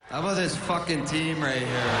How about this fucking team right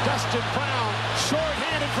here? Dustin Brown,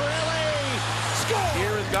 short-handed for LA. Score!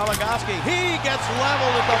 Here is Goligoski. He gets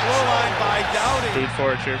leveled at the blue line by Doughty. Root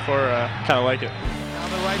for, cheer for, kind of like it. On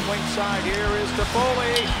the right wing side, here is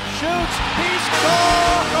Toffoli. Shoots. He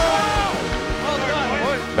scores! Well done,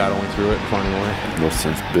 boys. Battling through it and finding a way. No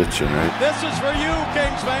sense bitching, right? This is for you,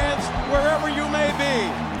 Kings fans, wherever you may be.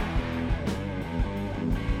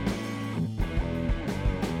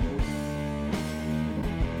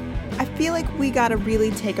 I feel like we gotta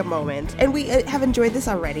really take a moment, and we have enjoyed this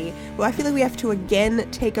already, but I feel like we have to again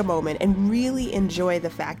take a moment and really enjoy the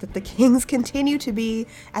fact that the Kings continue to be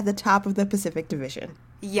at the top of the Pacific Division.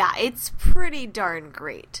 Yeah, it's pretty darn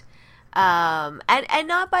great. And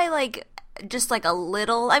not by like, just like a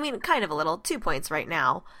little, I mean, kind of a little, 2 points right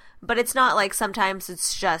now, but it's not like sometimes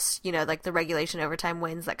it's just, you know, like the regulation overtime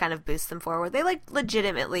wins that kind of boost them forward. They like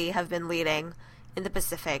legitimately have been leading in the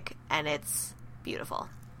Pacific, and it's beautiful.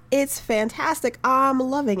 It's fantastic. I'm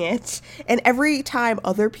loving it. And every time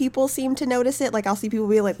other people seem to notice it, like I'll see people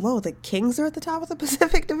be like, whoa, the Kings are at the top of the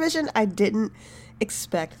Pacific Division? I didn't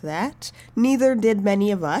expect that. Neither did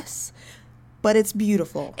many of us. But it's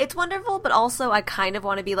beautiful. It's wonderful, but also I kind of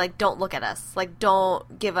want to be like, don't look at us. Like,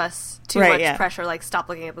 don't give us too much pressure. Like, stop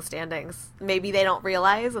looking at the standings. Maybe they don't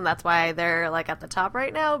realize, and that's why they're like at the top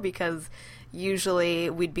right now, because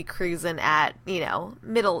usually we'd be cruising at, you know,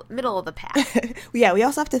 middle of the pack. Yeah, we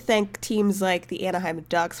also have to thank teams like the Anaheim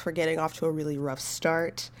Ducks for getting off to a really rough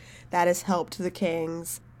start. That has helped the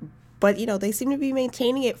Kings. But, you know, they seem to be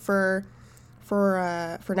maintaining it for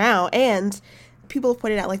now. And people have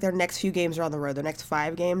pointed out, like, their next few games are on the road, their next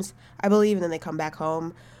 5 games, I believe, and then they come back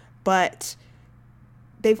home. But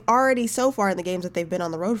they've already, so far in the games that they've been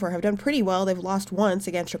on the road for, have done pretty well. They've lost once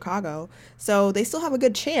against Chicago. So they still have a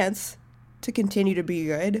good chance to continue to be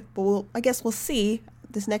good, but I guess we'll see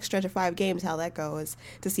this next stretch of 5 games how that goes,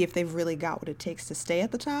 to see if they've really got what it takes to stay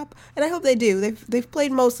at the top. And I hope they do. They've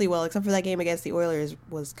played mostly well, except for that game against the Oilers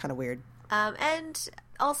was kind of weird. And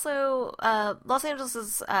also, Los Angeles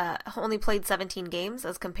has only played 17 games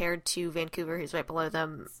as compared to Vancouver, who's right below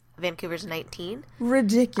them. Vancouver's 19.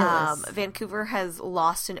 Ridiculous. Vancouver has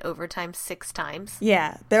lost in overtime 6 times.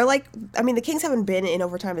 Yeah, they're like, I mean, the Kings haven't been in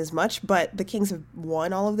overtime as much, but the Kings have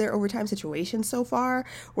won all of their overtime situations so far.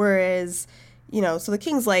 Whereas, you know, so the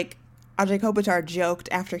Kings, like, Ajay Kopitar joked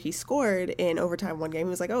after he scored in overtime one game.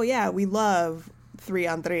 He was like, oh, yeah, we love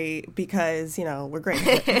 3-on-3 because, you know, we're great,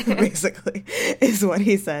 basically, is what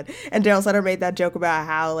he said. And Daryl Sutter made that joke about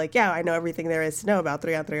how, like, yeah, I know everything there is to know about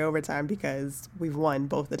 3-on-3 overtime because we've won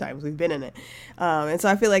both the times we've been in it. And so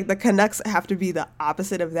I feel like the Canucks have to be the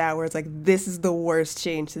opposite of that, where it's like, this is the worst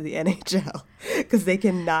change to the NHL because they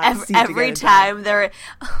cannot see every time they're...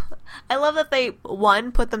 I love that they,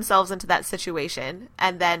 one, put themselves into that situation,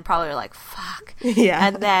 and then probably are like, fuck. Yeah.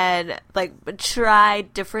 And then, like, try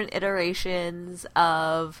different iterations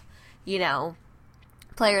of, you know,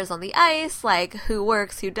 players on the ice, like, who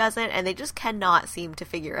works, who doesn't, and they just cannot seem to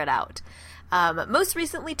figure it out. Most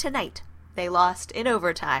recently tonight, they lost in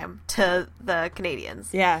overtime to the Canadiens.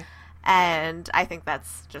 Yeah. And I think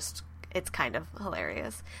that's just... it's kind of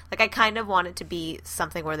hilarious. Like, I kind of want it to be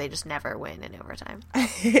something where they just never win in overtime.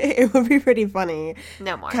 It would be pretty funny.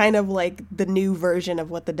 No more. Kind of like the new version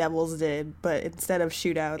of what the Devils did, but instead of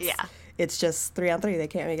shootouts, it's just 3-on-3. They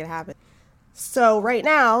can't make it happen. So right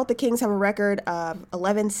now, the Kings have a record of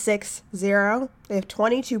 11-6-0. They have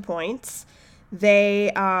 22 points.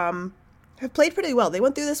 They have played pretty well. They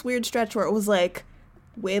went through this weird stretch where it was like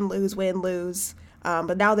win, lose, win, lose.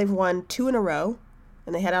 But now they've won 2 in a row.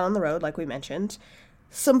 And they head out on the road, like we mentioned.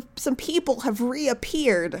 Some people have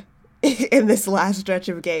reappeared in this last stretch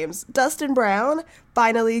of games. Dustin Brown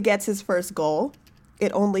finally gets his first goal.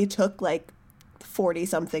 It only took like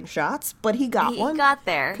 40-something shots, but he got one. He got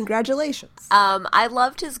there. Congratulations. I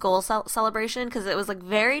loved his goal celebration because it was like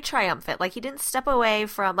very triumphant. Like, he didn't step away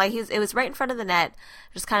from, like, it was right in front of the net,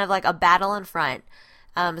 just kind of like a battle in front.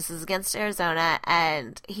 This is against Arizona,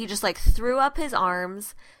 and he just, like, threw up his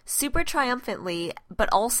arms super triumphantly, but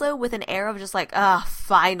also with an air of just, like,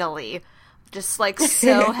 finally. Just, like,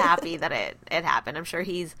 so happy that it happened. I'm sure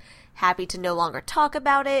he's happy to no longer talk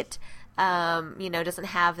about it, you know, doesn't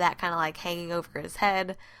have that kind of, like, hanging over his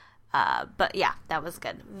head. But, yeah, that was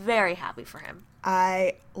good. Very happy for him.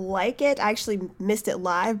 I like it. I actually missed it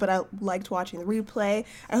live, but I liked watching the replay.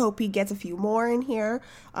 I hope he gets a few more in here.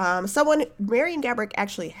 Marian Gaborik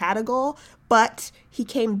actually had a goal, but he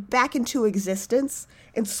came back into existence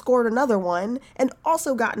and scored another one and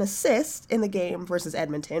also got an assist in the game versus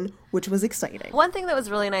Edmonton, which was exciting. One thing that was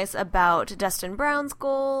really nice about Dustin Brown's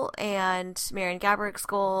goal and Marian Gaborik's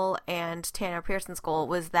goal and Tanner Pearson's goal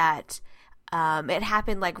was that it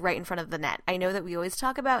happened like right in front of the net. I know that we always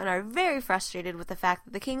talk about and are very frustrated with the fact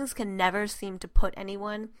that the Kings can never seem to put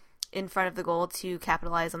anyone in front of the goal to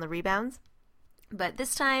capitalize on the rebounds. But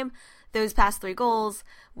this time, those past 3 goals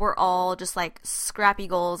were all just like scrappy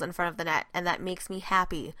goals in front of the net, and that makes me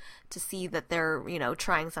happy to see that they're,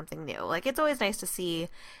 trying something new. Like, it's always nice to see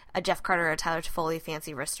a Jeff Carter, a Tyler Toffoli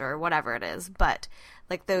fancy wrister, or whatever it is, but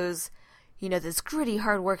like those, those gritty,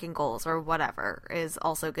 hard-working goals or whatever is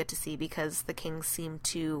also good to see, because the Kings seem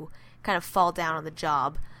to kind of fall down on the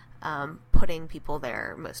job, putting people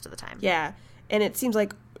there most of the time. Yeah, and it seems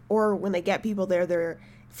like, or when they get people there,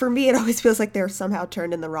 for me, it always feels like they're somehow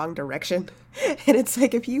turned in the wrong direction. And it's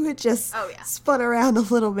like, if you had just spun around a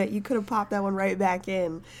little bit, you could have popped that one right back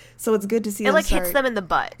in. So it's good to see them hits them in the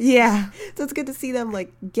butt. Yeah. So it's good to see them,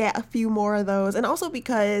 like, get a few more of those. And also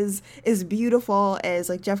because as beautiful as,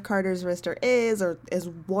 like, Jeff Carter's wrister is, or as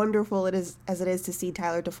wonderful it is as it is to see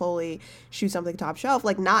Tyler Toffoli shoot something top shelf,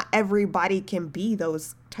 like, not everybody can be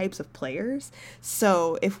those types of players.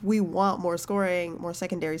 So if we want more scoring, more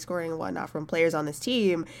secondary scoring and whatnot from players on this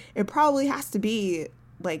team, it probably has to be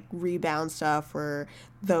like rebound stuff or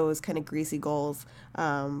those kind of greasy goals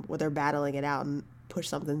where they're battling it out and push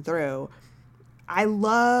something through. I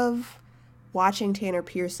love watching Tanner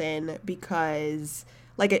Pearson because,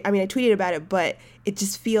 like, I tweeted about it, but it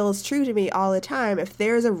just feels true to me all the time. If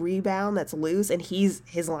there's a rebound that's loose and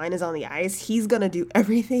his line is on the ice, he's going to do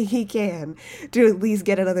everything he can to at least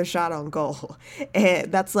get another shot on goal.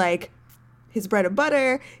 And that's like his bread and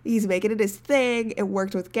butter. He's making it his thing. It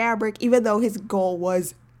worked with Gaborik, even though his goal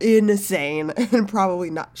was insane and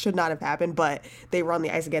probably should not have happened, but they were on the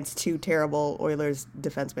ice against 2 terrible Oilers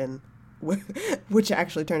defensemen, which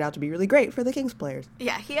actually turned out to be really great for the Kings players.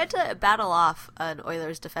 Yeah, he had to battle off an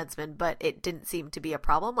Oilers defenseman, but it didn't seem to be a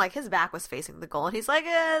problem. Like, his back was facing the goal, and he's like,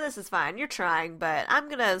 this is fine, you're trying, but I'm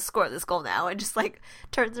gonna score this goal now, and just, like,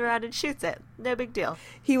 turns around and shoots it. No big deal.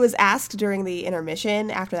 He was asked during the intermission,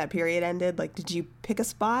 after that period ended, like, did you pick a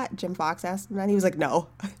spot? Jim Fox asked him that, and he was like, no.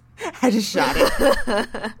 I just shot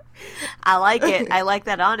it. I like it. I like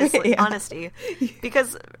that honesty.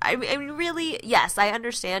 Because, I mean, really, yes, I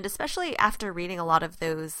understand, especially after reading a lot of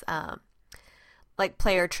those, like,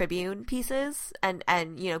 player tribune pieces and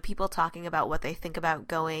people talking about what they think about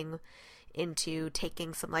going into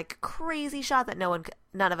taking some, like, crazy shot that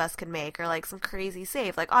none of us can make, or, like, some crazy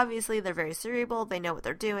save. Like, obviously, they're very cerebral. They know what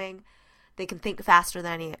they're doing. They can think faster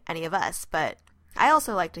than any of us, but I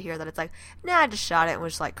also like to hear that it's like, nah, I just shot it and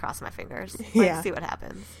was just like cross my fingers. Like, see what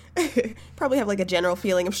happens. Probably have like a general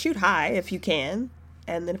feeling of shoot high if you can,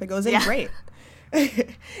 and then if it goes in, great.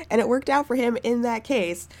 And it worked out for him in that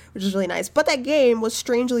case, which is really nice. But that game was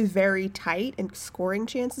strangely very tight in scoring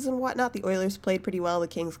chances and whatnot. The Oilers played pretty well. The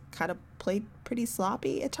Kings kind of played pretty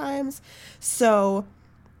sloppy at times. So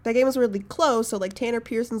that game was really close. So like Tanner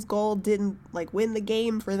Pearson's goal didn't like win the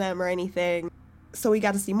game for them or anything. So we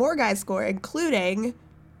got to see more guys score, including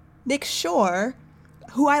Nick Shore,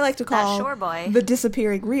 who I like to call Shore boy. The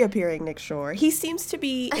disappearing, reappearing Nick Shore. He seems to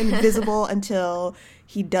be invisible until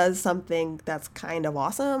he does something that's kind of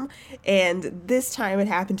awesome. And this time it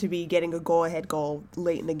happened to be getting a go-ahead goal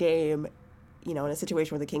late in the game, in a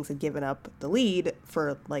situation where the Kings had given up the lead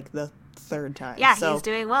for, like, the 3rd time. Yeah, so he's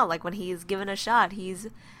doing well. Like, when he's given a shot, he's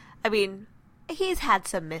had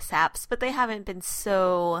some mishaps, but they haven't been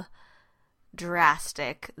so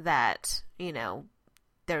drastic that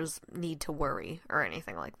there's need to worry or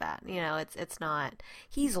anything like that. It's not,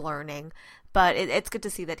 he's learning, but it's good to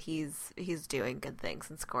see that he's doing good things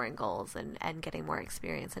and scoring goals and getting more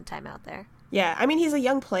experience and time out there. Yeah, he's a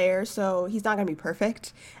young player, so he's not going to be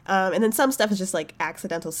perfect. And then some stuff is just like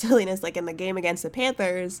accidental silliness, like in the game against the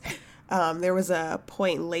Panthers. There was a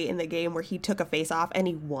point late in the game where he took a face-off and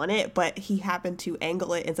he won it, but he happened to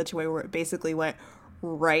angle it in such a way where it basically went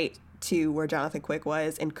right to where Jonathan Quick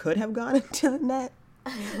was and could have gone into the net.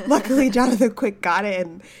 Luckily, Jonathan Quick got it,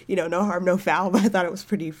 and, no harm, no foul, but I thought it was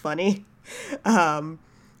pretty funny.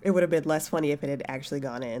 It would have been less funny if it had actually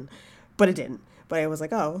gone in, but it didn't. But I was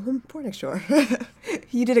like, oh, poor Nick Shore.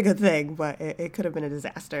 He did a good thing, but it could have been a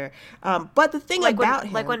disaster. But the thing about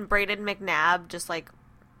him... Like when Braden McNabb just, like,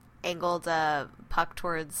 angled a puck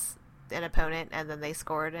towards an opponent, and then they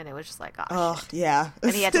scored, and it was just like, oh, shit. Yeah.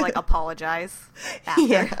 And he had to, like, apologize after.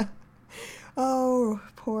 Yeah. Oh,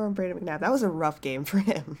 poor Braden McNabb. That was a rough game for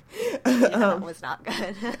him. Yeah, it was not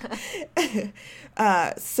good.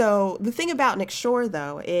 So the thing about Nick Shore,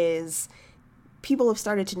 though, is people have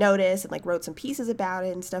started to notice and, like, wrote some pieces about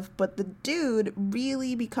it and stuff, but the dude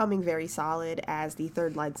really becoming very solid as the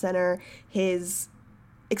third-line center.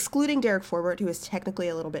 Excluding Derek Forbort, who is technically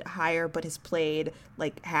a little bit higher, but has played,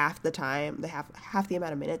 like, half the time, half the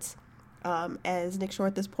amount of minutes as Nick Shore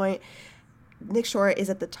at this point. Nick Shore is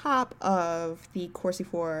at the top of the Corsi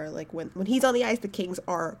 4. Like when he's on the ice, the Kings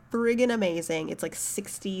are friggin' amazing. It's like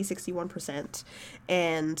 61%,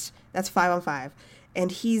 and that's 5-on-5.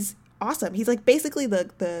 And he's awesome. He's like basically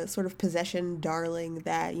the sort of possession darling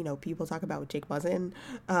that, you know, people talk about with Jake Muzzin.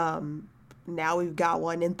 Now we've got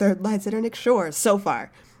one in third line center, Nick Shore, so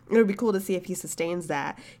far. It would be cool to see if he sustains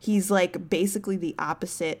that. He's like basically the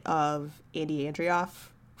opposite of Andy Andrioff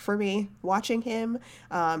for me watching him.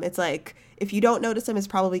 It's like, if you don't notice him, it's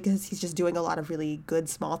probably because he's just doing a lot of really good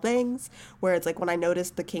small things, where it's like when I notice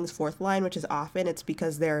the Kings' fourth line, which is often, it's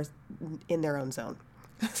because they're in their own zone.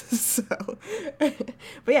 So, but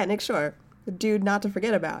yeah, Nick Shore, the dude not to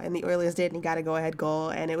forget about, and the Oilers did, and he got a go-ahead goal,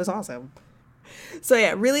 and it was awesome. So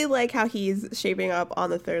yeah, really like how he's shaping up on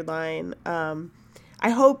the third line. I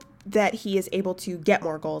hope that he is able to get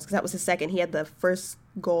more goals, because that was his second. He had the first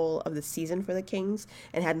goal of the season for the Kings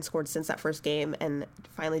and hadn't scored since that first game, and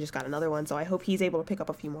finally just got another one. So I hope he's able to pick up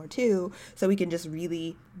a few more too, so we can just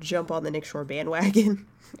really jump on the Nick Shore bandwagon.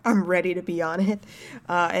 I'm ready to be on it,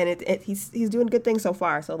 and he's doing good things so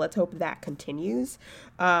far. So let's hope that continues.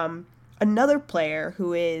 Another player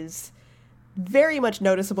who is very much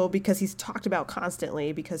noticeable because he's talked about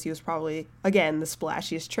constantly, because he was probably, again, the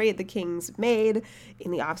splashiest trade the Kings made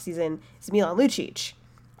in the offseason, is Milan Lucic.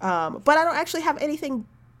 But I don't actually have anything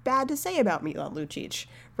bad to say about Milan Lucic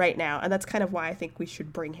right now, and that's kind of why I think we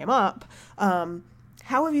should bring him up.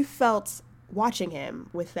 How have you felt watching him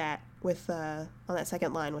with on that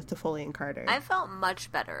second line with Toffoli and Carter? I felt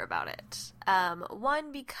much better about it.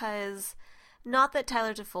 One, because not that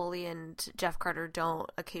Tyler Toffoli and Jeff Carter don't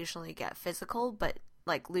occasionally get physical, but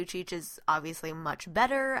like Lucic is obviously much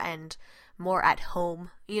better and more at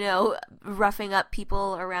home, you know, roughing up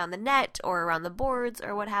people around the net or around the boards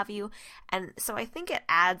or what have you. And so I think it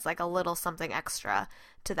adds like a little something extra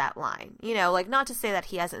to that line, you know, like not to say that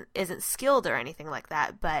he isn't skilled or anything like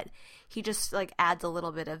that, but he just like adds a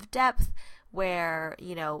little bit of depth where,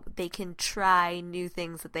 you know, they can try new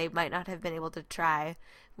things that they might not have been able to try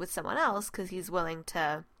with someone else, because he's willing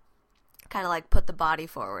to kind of like put the body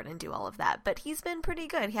forward and do all of that. But he's been pretty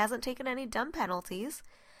good. He hasn't taken any dumb penalties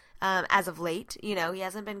as of late. You know, he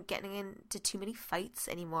hasn't been getting into too many fights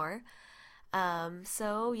anymore.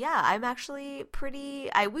 So yeah, I'm actually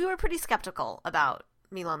we were pretty skeptical about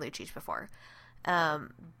Milan Lucic before.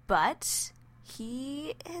 But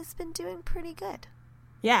he has been doing pretty good.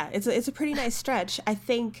 Yeah, it's a pretty nice stretch. I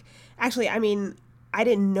think, actually, I mean, I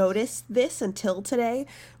didn't notice this until today,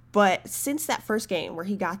 but since that first game where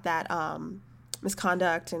he got that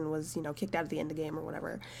misconduct and was, you know, kicked out at the end of the game or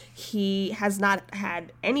whatever, he has not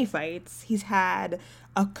had any fights. He's had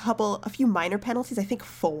a few minor penalties, I think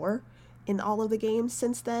 4 in all of the games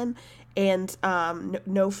since then, and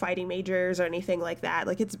no fighting majors or anything like that.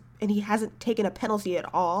 And he hasn't taken a penalty at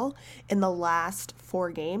all in the last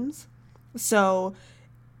 4 games. So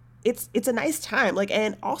it's a nice time.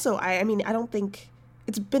 And also, I mean, I don't think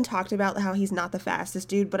it's been talked about how he's not the fastest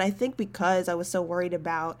dude, but I think because I was so worried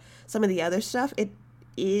about some of the other stuff, it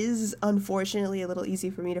is unfortunately a little easy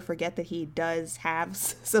for me to forget that he does have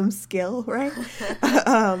some skill, right?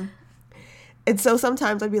 And so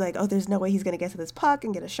sometimes I'd be like, oh, there's no way he's going to get to this puck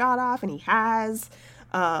and get a shot off, and he has.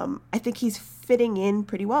 I think he's fitting in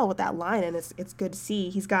pretty well with that line, and it's good to see.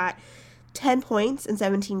 He's got 10 points in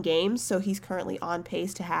 17 games, so he's currently on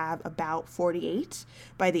pace to have about 48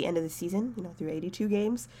 by the end of the season, you know, through 82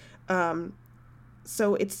 games.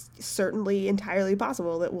 So it's certainly entirely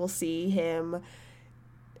possible that we'll see him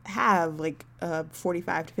have like a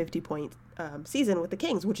 45 to 50 point season with the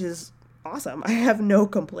Kings, which is awesome. I have no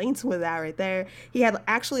complaints with that right there. He had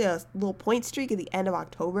actually a little point streak at the end of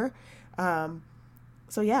October.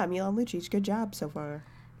 So yeah, Milan Lucic, good job so far.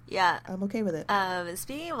 Yeah. I'm okay with it.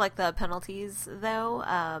 Speaking of like the penalties though,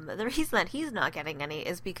 the reason that he's not getting any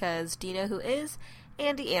is because, do you know who is?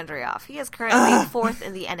 Andy Andrioff. He is currently 4th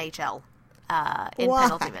in the NHL in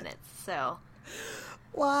penalty minutes. So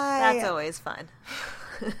why? That's always fun.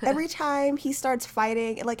 Every time he starts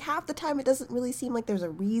fighting, like half the time it doesn't really seem like there's a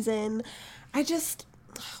reason.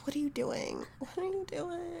 What are you doing? What are you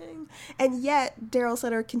doing? And yet Daryl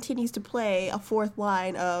Sutter continues to play a 4th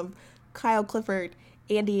line of Kyle Clifford,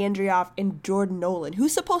 Andy Andrioff, and Jordan Nolan.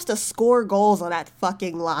 Who's supposed to score goals on that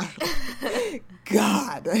fucking line?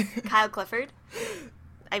 God. Kyle Clifford?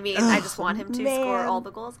 I mean, I just want him to score all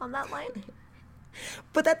the goals on that line.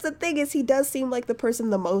 But that's the thing, is he does seem like the person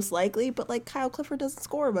the most likely, but like Kyle Clifford doesn't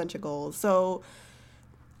score a bunch of goals. So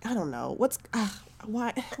I don't know.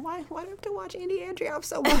 Why do I have to watch Andy Andrioff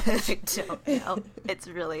so much? I don't know. It's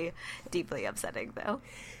really deeply upsetting though.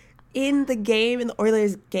 In the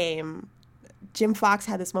Oilers game, Jim Fox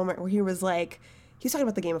had this moment where he was talking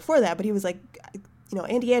about the game before that, but he was like,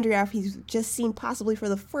 Andy Andrioff, he's just seen possibly for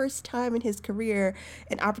the first time in his career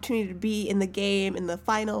an opportunity to be in the game in the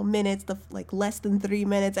final minutes, less than 3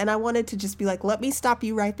 minutes. And I wanted to just be like, let me stop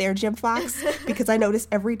you right there, Jim Fox, because I notice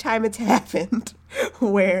every time it's happened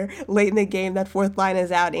where late in the game that fourth line is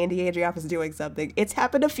out, Andy Andrioff is doing something. It's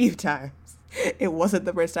happened a few times. It wasn't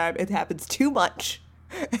the first time. It happens too much.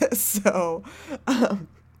 So,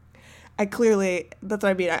 that's what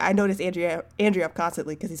I mean. I notice Andrioff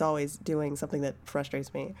constantly because he's always doing something that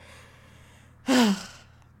frustrates me.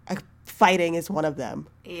 Fighting is one of them.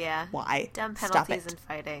 Yeah. Why? Dumb Stop penalties it. and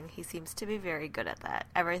fighting. He seems to be very good at that.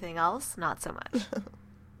 Everything else, not so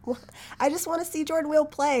much. I just want to see Jordan Wheel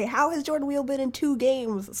play. How has Jordan Wheel been in 2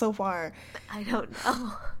 games so far? I don't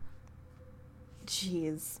know.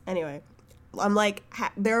 Jeez. Anyway, I'm like,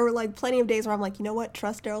 there were plenty of days where I'm like, you know what?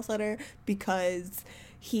 Trust Daryl Sutter because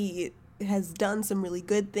he has done some really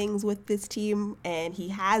good things with this team and he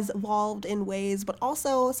has evolved in ways, but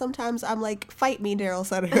also sometimes I'm like, fight me, Daryl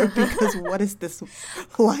Sutter, because what is this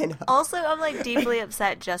lineup? Also, I'm deeply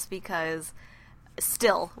upset just because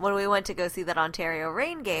still, when we went to go see that Ontario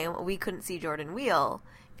Reign game, we couldn't see Jordan Wheel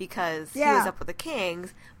because he was up with the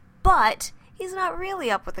Kings, but he's not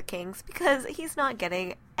really up with the Kings because he's not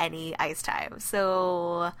getting any ice time.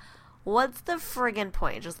 So what's the friggin'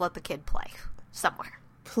 point? Just let the kid play somewhere.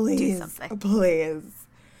 Please, do something. Please.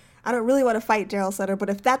 I don't really want to fight Daryl Sutter, but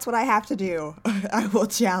if that's what I have to do, I will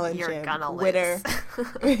challenge him. You're gonna Winner.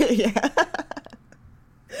 lose. Yeah.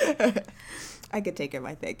 I could take him,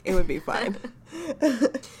 I think. It would be fine.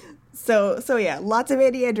 So yeah, lots of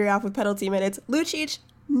Andy Andrioff with penalty minutes. Lucic,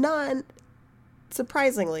 none,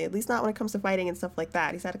 surprisingly, at least not when it comes to fighting and stuff like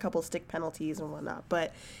that. He's had a couple stick penalties and whatnot,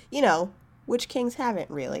 but, which Kings haven't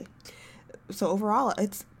really? So overall,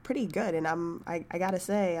 it's pretty good, and I gotta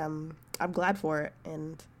say, I'm glad for it,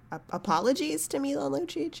 and apologies to Milan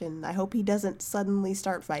Lucic, and I hope he doesn't suddenly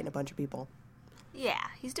start fighting a bunch of people. Yeah,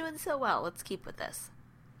 he's doing so well. Let's keep with this.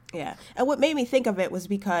 Yeah, and what made me think of it was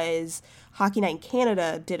because Hockey Night in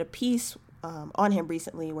Canada did a piece on him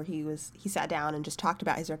recently where he sat down and just talked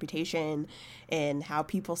about his reputation and how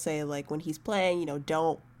people say, when he's playing,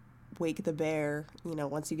 don't wake the bear,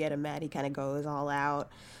 once you get him mad, he kind of goes all out.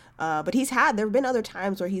 But there have been other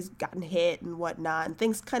times where he's gotten hit and whatnot, and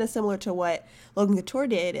things kind of similar to what Logan Couture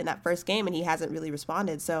did in that first game, and he hasn't really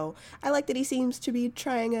responded. So I like that he seems to be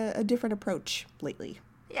trying a different approach lately.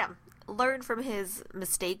 Yeah, learn from his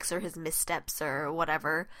mistakes or his missteps or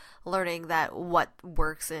whatever, learning that what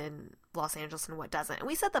works in Los Angeles and what doesn't. And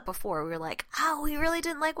we said that before. We were like, oh, we really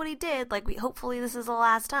didn't like what he did. Hopefully this is the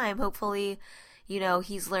last time. Hopefully,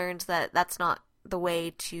 he's learned that that's not the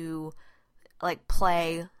way to,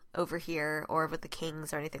 play over here or with the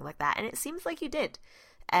Kings or anything like that. And it seems like he did,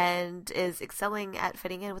 and is excelling at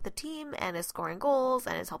fitting in with the team and is scoring goals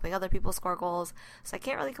and is helping other people score goals. So I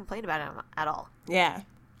can't really complain about him at all. Yeah.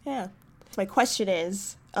 So my question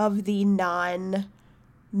is, of the non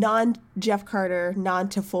Jeff Carter,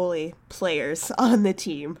 non-Toffoli players on the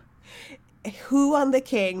team, who on the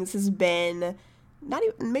Kings has been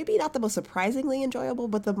maybe not the most surprisingly enjoyable,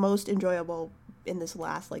 but the most enjoyable in this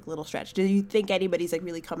last little stretch? Do you think anybody's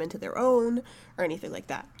really come into their own or anything like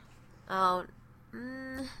that? Oh,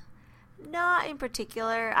 not in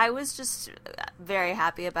particular. I was just very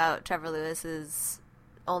happy about Trevor Lewis's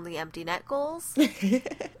only empty net goals.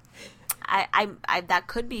 I that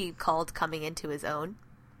could be called coming into his own.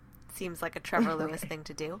 Seems like a Trevor Lewis thing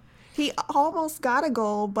to do. He almost got a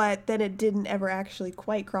goal, but then it didn't ever actually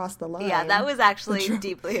quite cross the line. Yeah, that was actually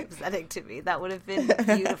deeply upsetting to me. That would have been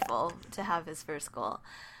beautiful to have his first goal.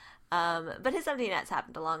 But his empty nets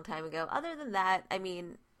happened a long time ago. Other than that, I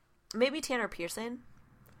mean, maybe Tanner Pearson.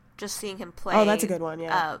 Just seeing him play. Oh, that's a good one,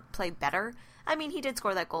 yeah. Play better. I mean, he did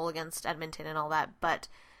score that goal against Edmonton and all that, but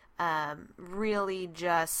really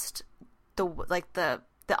just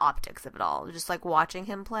the optics of it all. Just watching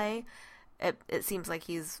him play, it seems like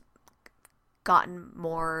he's gotten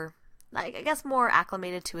more, I guess, more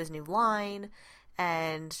acclimated to his new line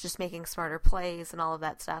and just making smarter plays and all of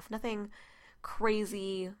that stuff. Nothing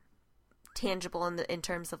crazy tangible in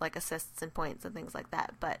terms of assists and points and things like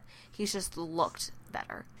that, but he's just looked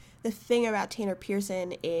better. The thing about Tanner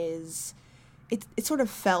Pearson is it sort of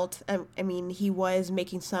felt, I mean, he was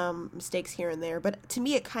making some mistakes here and there, but to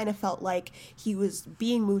me it kind of felt like he was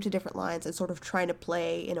being moved to different lines and sort of trying to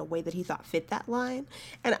play in a way that he thought fit that line.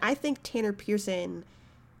 And I think Tanner Pearson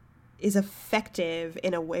is effective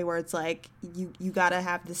in a way where it's like you gotta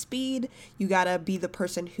have the speed, you gotta be the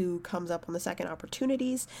person who comes up on the second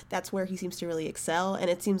opportunities. That's where he seems to really excel. And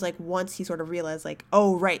it seems like once he sort of realized like,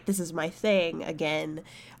 oh right, this is my thing again,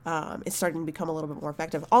 it's starting to become a little bit more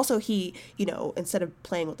effective. Also, he, you know, instead of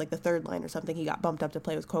playing with like the third line or something, he got bumped up to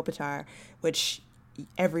play with Kopitar, which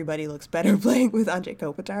everybody looks better playing with Anze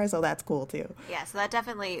Kopitar, so that's cool too. Yeah, so that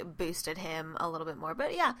definitely boosted him a little bit more.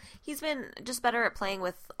 But yeah, he's been just better at playing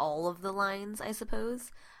with all of the lines, I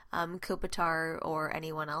suppose, Kopitar or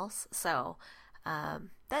anyone else. So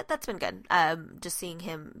that's been good. Just seeing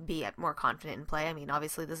him be more confident in play. I mean,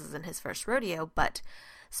 obviously this isn't his first rodeo, but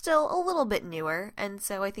still a little bit newer, and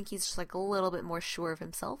so I think he's just like a little bit more sure of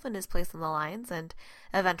himself and his place on the lines, and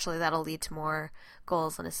eventually that'll lead to more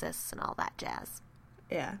goals and assists and all that jazz.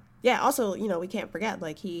 Yeah. Also, you know, we can't forget,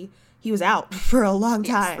 like, he was out for a long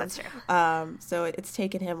time. Yes, that's true. So it's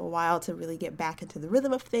taken him a while to really get back into the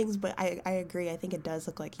rhythm of things, but I agree. I think it does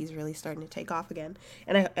look like he's really starting to take off again,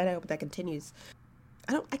 and I hope that continues.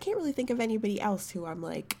 I can't really think of anybody else who I'm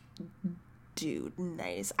like, dude,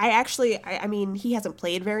 nice. I mean, he hasn't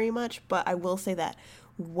played very much, but I will say that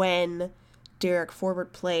when Derek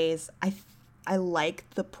Forbort plays, I like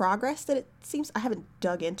the progress that it seems. I haven't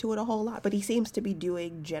dug into it a whole lot, but he seems to be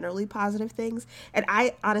doing generally positive things. And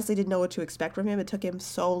I honestly didn't know what to expect from him. It took him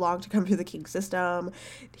so long to come through the King system.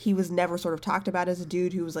 He was never sort of talked about as a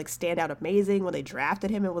dude who was like standout amazing. When they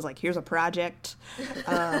drafted him, it was like, here's a project.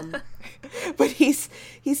 But he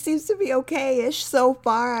seems to be okay-ish so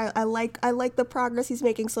far. I like the progress he's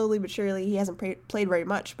making slowly but surely. He hasn't played very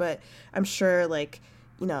much, but I'm sure, like,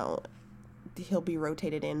 you know, he'll be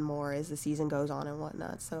rotated in more as the season goes on and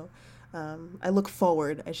whatnot. So I look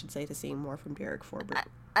forward, I should say, to seeing more from Derek Forbort.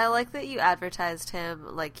 I like that you advertised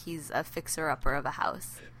him like he's a fixer-upper of a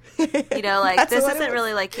house. You know, like, this isn't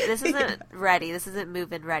really like, this isn't ready, this isn't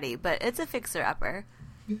move-in ready, but it's a fixer-upper.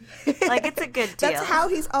 Like, it's a good deal. That's how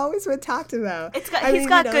he's always been talked about. He's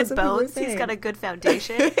got good bones, he's got a good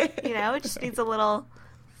foundation, you know, it just needs some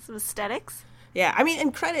aesthetics. Yeah, I mean,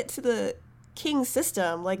 and credit to the King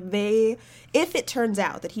system, like, if it turns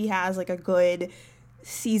out that he has like a good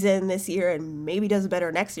season this year and maybe does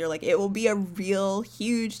better next year, like, it will be a real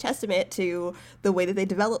huge testament to the way that they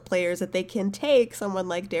develop players, that they can take someone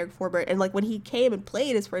like Derek Forbort. And like, when he came and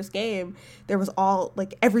played his first game, there was all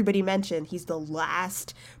like, everybody mentioned he's the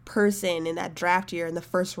last person in that draft year in the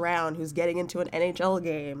first round who's getting into an NHL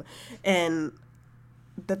game, and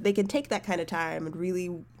that they can take that kind of time and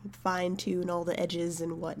really fine-tune all the edges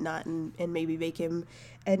and whatnot, and maybe make him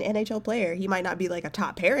an NHL player. He might not be like a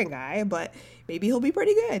top pairing guy, but maybe he'll be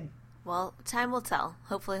pretty good. Well, time will tell.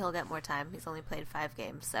 Hopefully he'll get more time. He's only played 5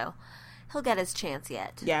 games, so he'll get his chance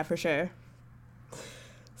yet. Yeah, for sure.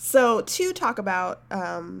 So, to talk about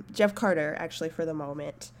Jeff Carter, actually, for the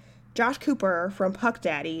moment, Josh Cooper from Puck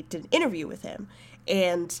Daddy did an interview with him,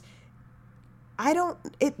 and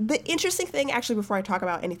the interesting thing, actually, before I talk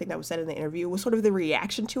about anything that was said in the interview, was sort of the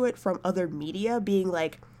reaction to it from other media being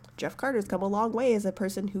like, Jeff Carter's come a long way as a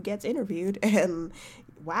person who gets interviewed, and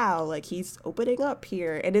wow, like, he's opening up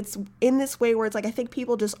here. And it's in this way where it's like, I think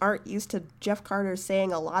people just aren't used to Jeff Carter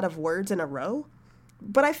saying a lot of words in a row.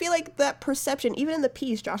 But I feel like that perception, even in the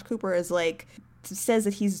piece, Josh Cooper is like, says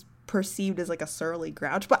that he's perceived as like a surly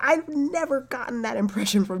grouch, but I've never gotten that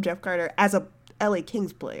impression from Jeff Carter as a LA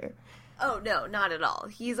Kings player. Oh, no, not at all.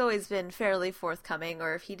 He's always been fairly forthcoming,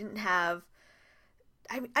 or if he didn't have...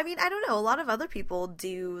 I mean, I don't know. A lot of other people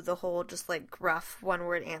do the whole just, like, rough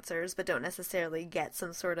one-word answers, but don't necessarily get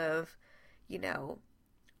some sort of, you know,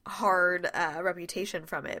 hard reputation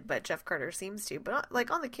from it, but Jeff Carter seems to. But,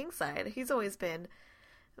 like, on the Kings side, he's always been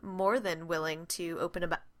more than willing to open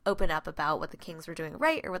up about what the Kings were doing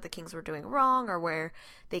right or what the Kings were doing wrong or where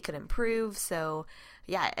they could improve. So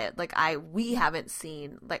yeah, we haven't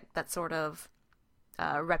seen like that sort of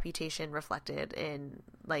reputation reflected in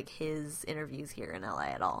like his interviews here in LA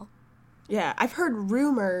at all. Yeah, I've heard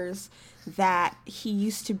rumors that he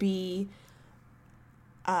used to be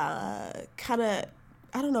kind of,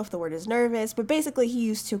 I don't know if the word is nervous, but basically he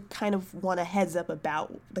used to kind of want a heads up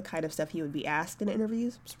about the kind of stuff he would be asked in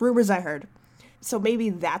interviews. It's rumors I heard. So maybe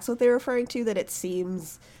that's what they're referring to, that it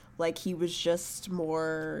seems like he was just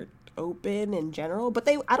more open in general. But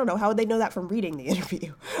I don't know, how would they know that from reading the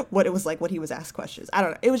interview? What it was like, what he was asked questions. I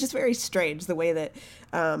don't know. It was just very strange the way that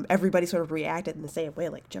everybody sort of reacted in the same way.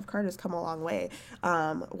 Like, Jeff Carter's come a long way.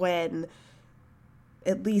 When,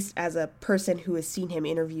 at least as a person who has seen him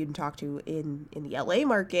interviewed and talked to in the LA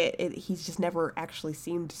market, he's just never actually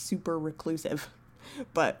seemed super reclusive.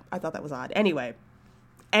 But I thought that was odd. Anyway.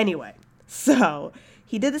 So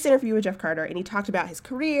he did this interview with Jeff Carter, and he talked about his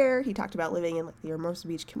career. He talked about living in like, the Hermosa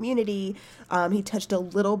Beach community. He touched a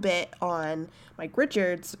little bit on Mike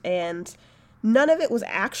Richards, and none of it was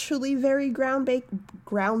actually very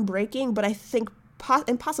groundbreaking, but I think,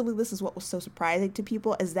 and possibly this is what was so surprising to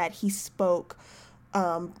people, is that he spoke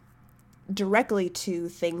directly to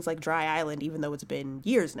things like Dry Island, even though it's been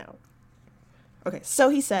years now. Okay, so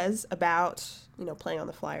he says about, playing on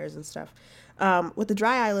the Flyers and stuff. With the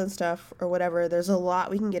Dry Island stuff or whatever, there's a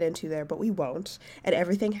lot we can get into there, but we won't. And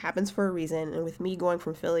everything happens for a reason. And with me going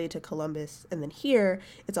from Philly to Columbus and then here,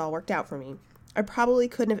 it's all worked out for me. I probably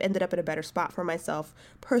couldn't have ended up in a better spot for myself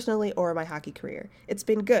personally or my hockey career. It's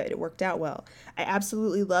been good. It worked out well. I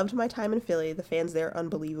absolutely loved my time in Philly. The fans there are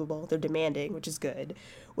unbelievable. They're demanding, which is good.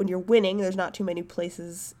 When you're winning, there's not too many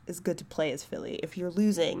places as good to play as Philly. If you're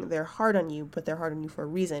losing, they're hard on you, but they're hard on you for a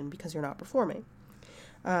reason, because you're not performing.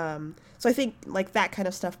 So I think like that kind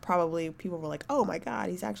of stuff, probably people were like, oh my God,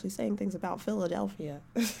 he's actually saying things about Philadelphia,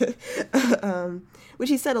 which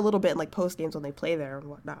he said a little bit in like post games when they play there and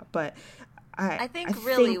whatnot. But I think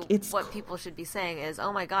what people should be saying is,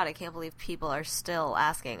 oh my God, I can't believe people are still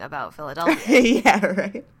asking about Philadelphia. Yeah,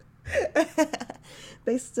 right.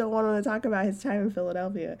 They still want to talk about his time in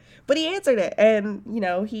Philadelphia, but he answered it, and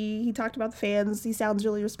he talked about the fans. He sounds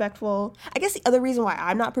really respectful. I guess the other reason why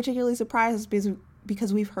I'm not particularly surprised is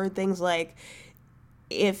because we've heard things like,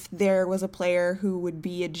 if there was a player who would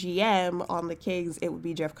be a GM on the Kings, it would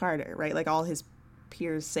be Jeff Carter, right? Like all his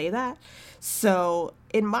peers say that. So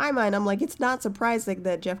in my mind, I'm like, it's not surprising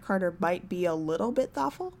that Jeff Carter might be a little bit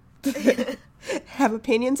thoughtful, have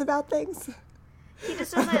opinions about things. He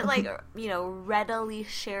just doesn't readily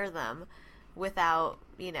share them without,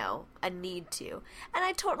 a need to. And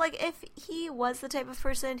I told, if he was the type of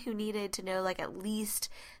person who needed to know, at least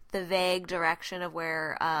the vague direction of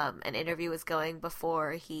where an interview was going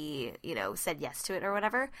before he, said yes to it or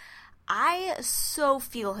whatever, I so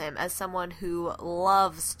feel him as someone who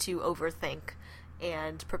loves to overthink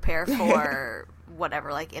and prepare for whatever,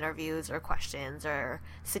 interviews or questions or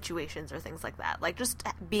situations or things like that. Just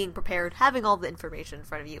being prepared, having all the information in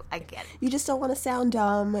front of you, I get it. You just don't want to sound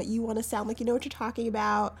dumb. You want to sound like you know what you're talking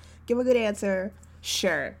about. Give a good answer.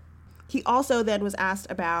 Sure. He also then was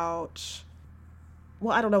asked about,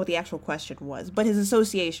 well, I don't know what the actual question was, but his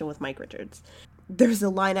association with Mike Richards. There's a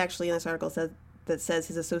line actually in this article that says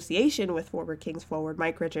his association with former Kings forward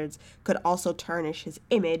Mike Richards could also tarnish his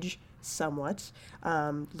image somewhat,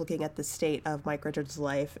 looking at the state of Mike Richards'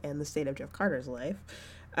 life and the state of Jeff Carter's life.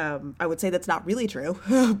 I would say that's not really true,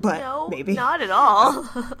 but no, maybe. Not at all.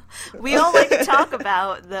 We all like to talk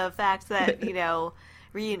about the fact that,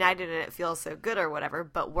 reunited and it feels so good or whatever,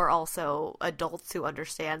 but we're also adults who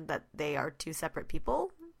understand that they are two separate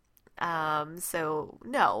people. So,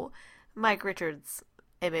 no, Mike Richards'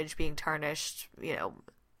 image being tarnished,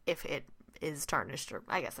 if it is tarnished, or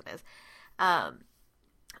I guess it is,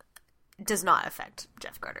 does not affect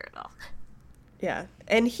Jeff Carter at all. Yeah,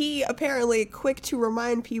 and he apparently quick to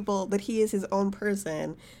remind people that he is his own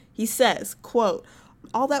person. He says, quote,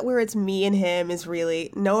 all that where it's me and him is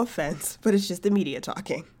really, no offense, but it's just the media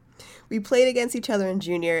talking. We played against each other in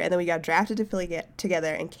junior, and then we got drafted to Philly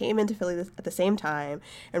together and came into Philly at the same time,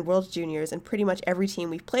 and World Juniors, and pretty much every team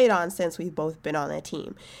we've played on since we've both been on that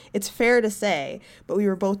team. It's fair to say, but we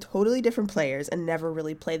were both totally different players and never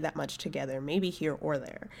really played that much together, maybe here or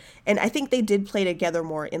there. And I think they did play together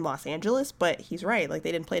more in Los Angeles, but he's right,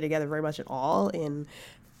 they didn't play together very much at all in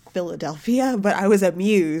Philadelphia, but I was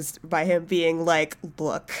amused by him being like,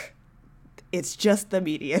 look, it's just the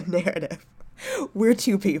media narrative. We're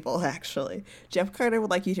two people, actually. Jeff Carter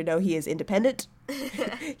would like you to know he is independent.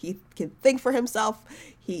 He can think for himself.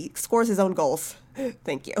 He scores his own goals.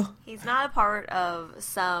 Thank you. He's not a part of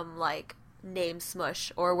some, name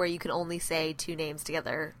smush or where you can only say two names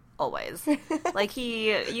together always.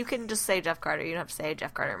 You can just say Jeff Carter. You don't have to say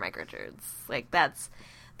Jeff Carter and Mike Richards.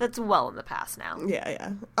 That's well in the past now.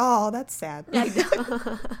 Yeah. Oh, that's sad.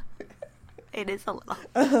 It is a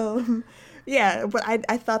little. Yeah, but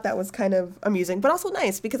I thought that was kind of amusing, but also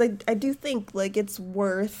nice, because I do think, it's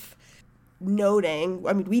worth noting.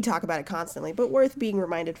 I mean, we talk about it constantly, but worth being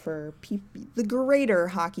reminded for the greater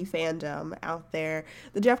hockey fandom out there.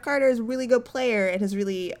 The Jeff Carter is a really good player and has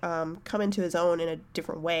really come into his own in a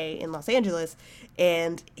different way in Los Angeles,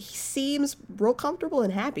 and he seems real comfortable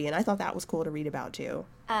and happy, and I thought that was cool to read about, too.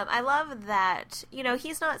 I love that,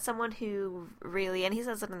 he's not someone who really, and he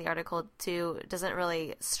says it in the article too, doesn't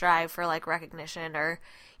really strive for recognition or,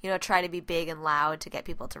 try to be big and loud to get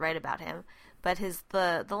people to write about him. But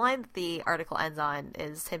the line that the article ends on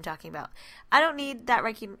is him talking about, I don't need that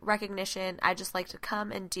recognition. I just like to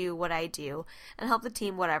come and do what I do and help the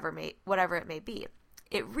team whatever it may be.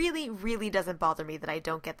 It really, really doesn't bother me that I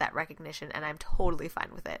don't get that recognition, and I'm totally fine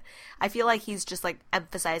with it. I feel like he's just like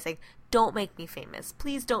emphasizing, don't make me famous.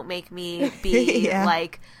 Please don't make me be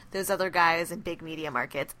like those other guys in big media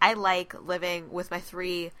markets. I like living with my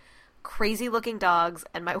 3 crazy looking dogs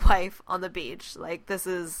and my wife on the beach. Like, this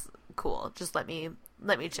is cool. Just let me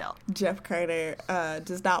chill. Jeff Carter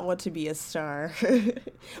does not want to be a star.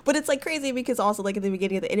 But it's like crazy because also like at the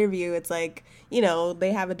beginning of the interview, it's like, you know,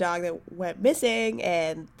 they have a dog that went missing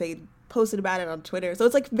and they posted about it on Twitter. So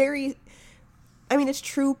it's like very, I mean, it's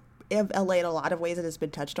true of LA in a lot of ways it has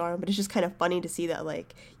been touched on, but it's just kind of funny to see that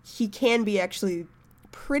like he can be actually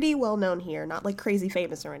pretty well known here, not like crazy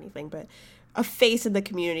famous or anything, but a face in the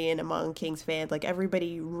community and among Kings fans. Like,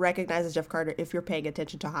 everybody recognizes Jeff Carter if you're paying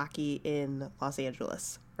attention to hockey in Los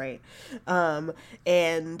Angeles, right?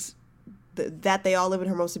 And that they all live in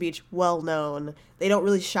Hermosa Beach, well known. They don't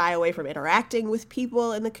really shy away from interacting with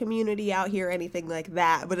people in the community out here or anything like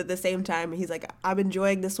that. But at the same time, he's like, I'm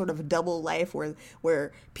enjoying this sort of double life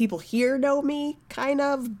where people here know me, kind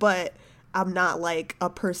of, but I'm not like a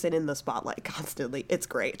person in the spotlight constantly. It's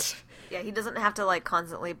great. Yeah, he doesn't have to like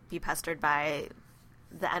constantly be pestered by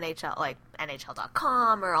the NHL, like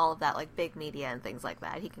NHL.com or all of that like big media and things like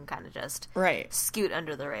that. He can kind of just scoot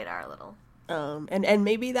under the radar a little. And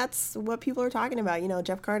maybe that's what people are talking about. You know,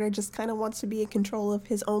 Jeff Carter just kind of wants to be in control of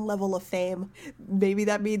his own level of fame. Maybe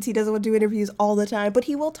that means he doesn't want to do interviews all the time, but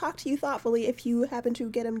he will talk to you thoughtfully if you happen to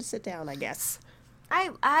get him to sit down, I guess.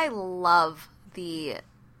 I love the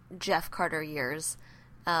Jeff Carter years.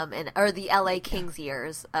 Or the LA Kings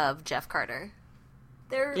years of Jeff Carter.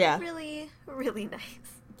 They're really, really nice.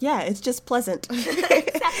 Yeah, it's just pleasant.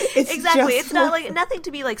 Exactly. It's not like nothing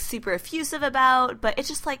to be like super effusive about, but it's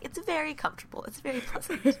just like, it's very comfortable. It's very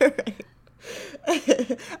pleasant. Right.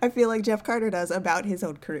 I feel like Jeff Carter does about his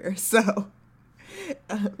own career, so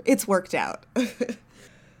it's worked out.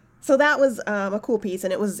 So that was a cool piece,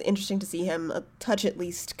 and it was interesting to see him touch at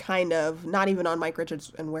least kind of, not even on Mike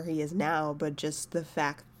Richards and where he is now, but just the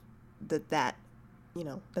fact that you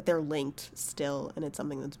know, that they're linked still, and it's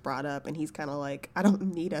something that's brought up, and he's kind of like, I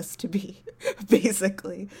don't need us to be,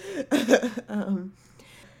 basically.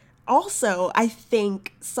 Also, I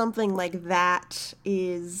think something like that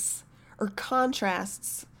is, or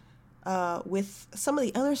contrasts with some of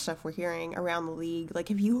the other stuff we're hearing around the league. Like,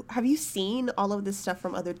 have you seen all of this stuff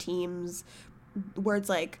from other teams where it's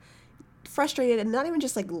like frustrated, and not even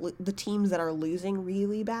just like the teams that are losing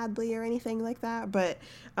really badly or anything like that, but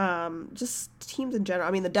just teams in general.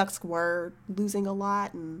 I mean, the Ducks were losing a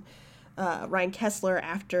lot, and Ryan Kessler,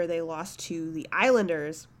 after they lost to the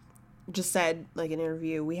Islanders, just said, like, in an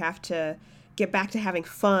interview, we have to get back to having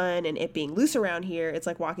fun and it being loose around here. It's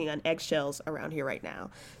like walking on eggshells around here right now.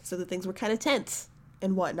 So the things were kind of tense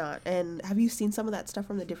and whatnot. And have you seen some of that stuff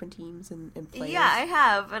from the different teams and players? Yeah, I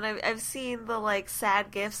have. And I've seen the, like,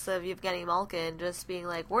 sad gifs of Evgeny Malkin just being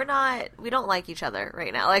like, we don't like each other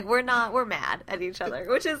right now. Like, we're mad at each other,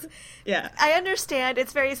 which is, yeah, I understand.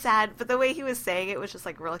 It's very sad, but the way he was saying it was just,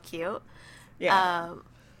 like, real cute. Yeah.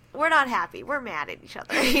 We're not happy. We're mad at each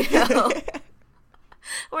other, you know?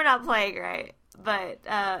 We're not playing right, but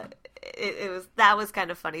that was kind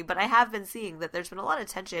of funny. But I have been seeing that there's been a lot of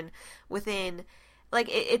tension within, like,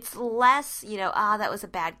 it's less, you know, that was a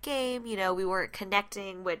bad game, you know, we weren't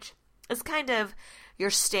connecting, which is kind of your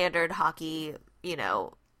standard hockey, you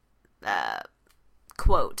know,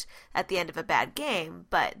 quote at the end of a bad game.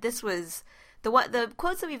 But this was the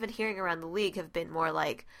quotes that we've been hearing around the league have been more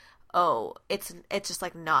like, oh, it's just,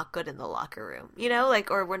 like, not good in the locker room, you know, like,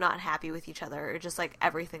 or we're not happy with each other, or just, like,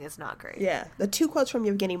 everything is not great. Yeah. The two quotes from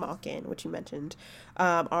Evgeny Malkin, which you mentioned,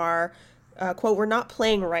 are, quote, we're not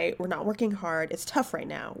playing right, we're not working hard, it's tough right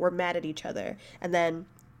now, we're mad at each other. And then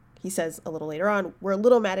he says a little later on, we're a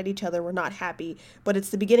little mad at each other, we're not happy, but it's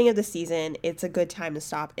the beginning of the season, it's a good time to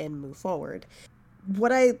stop and move forward.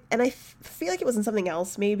 I feel like it was in something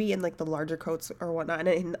else, maybe in, like, the larger quotes or whatnot,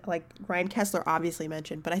 and like Ryan Kessler obviously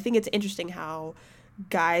mentioned, but I think it's interesting how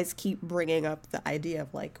guys keep bringing up the idea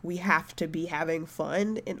of, like, we have to be having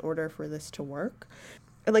fun in order for this to work.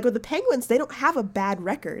 And, like, with the Penguins, they don't have a bad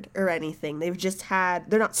record or anything. They're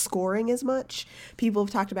not scoring as much. People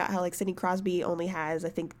have talked about how, like, Sidney Crosby only has, I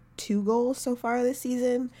think, 2 goals so far this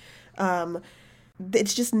season.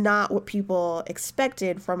 It's just not what people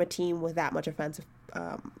expected from a team with that much offensive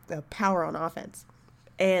power on offense.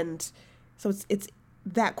 And so it's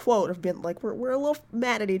that quote of being like, we're a little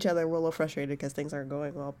mad at each other, we're a little frustrated because things aren't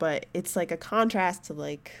going well, but it's like a contrast to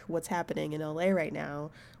like what's happening in LA right now,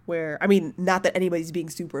 where, I mean, not that anybody's being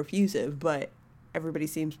super effusive, but everybody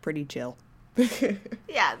seems pretty chill.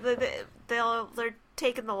 Yeah, they're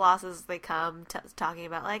taking the losses as they come, talking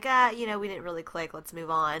about like, we didn't really click, let's move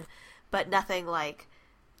on, but nothing like,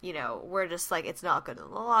 we're just like, it's not good in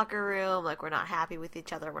the locker room, like we're not happy with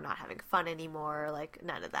each other, we're not having fun anymore, like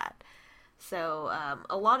none of that. So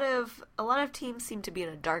a lot of teams seem to be in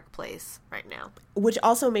a dark place right now. Which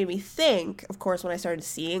also made me think, of course, when I started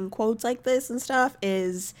seeing quotes like this and stuff,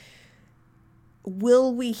 is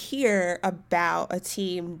will we hear about a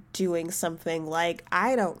team doing something like,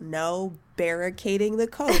 I don't know, barricading the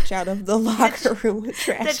coach out of the locker room with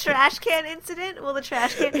trash The trash can incident? Will the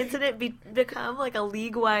trash can incident become like a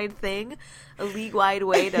league-wide thing? A league-wide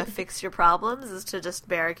way to fix your problems is to just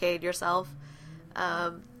barricade yourself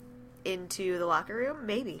into the locker room?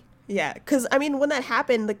 Maybe. Yeah, because, I mean, when that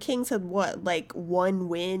happened, the Kings had, like 1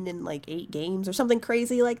 win in, like, 8 games or something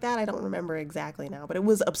crazy like that? I don't remember exactly now, but it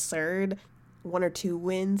was absurd. 1 or 2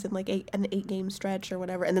 wins in, like, an 8-game stretch or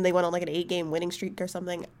whatever, and then they went on, like, an 8-game winning streak or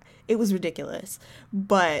something. It was ridiculous.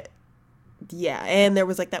 But, yeah, and there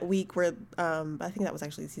was, like, that week where, I think that was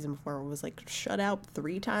actually the season before, where it was, like, shut out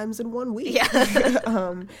 3 times in 1 week.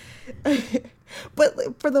 Yeah.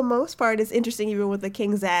 But for the most part, it's interesting even with the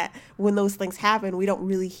Kings that when those things happen, we don't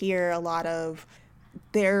really hear a lot of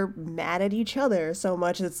they're mad at each other so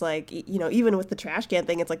much. It's like, even with the trash can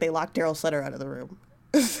thing, it's like they locked Daryl Sutter out of the room.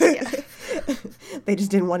 They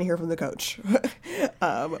just didn't want to hear from the coach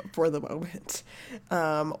for the moment.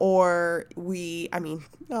 We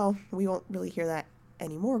won't really hear that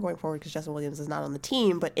anymore going forward because Justin Williams is not on the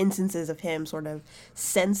team, but instances of him sort of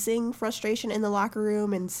sensing frustration in the locker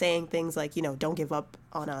room and saying things like, don't give up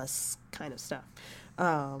on us kind of stuff.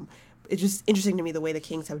 It's just interesting to me the way the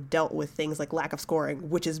Kings have dealt with things like lack of scoring,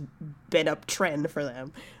 which has been a trend for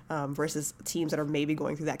them, versus teams that are maybe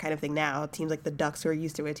going through that kind of thing now. Teams like the Ducks who are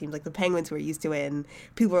used to it, teams like the Penguins who are used to it, and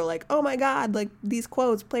people are like, oh my God, like these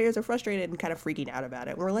quotes, players are frustrated and kind of freaking out about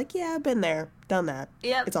it. And we're like, yeah, I've been there, done that.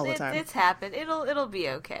 Yeah, it's all the time. It's happened. It'll be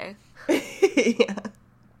okay. Yeah.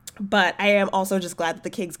 But I am also just glad that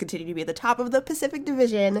the Kings continue to be at the top of the Pacific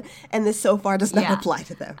Division, and this so far does not apply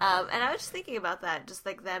to them. And I was just thinking about that, just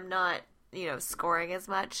like them not, scoring as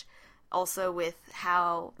much. Also with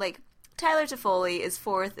how, like, Tyler Toffoli is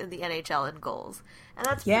 4th in the NHL in goals. And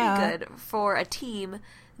that's pretty good for a team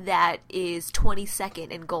that is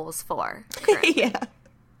 22nd in goals for. Yeah.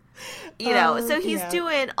 So he's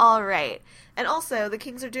doing all right. And also, the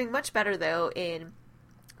Kings are doing much better, though, in,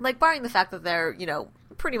 like, barring the fact that they're,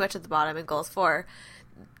 pretty much at the bottom in goals for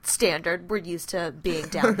standard. We're used to being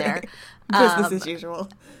down there. Business as usual.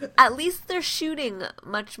 At least they're shooting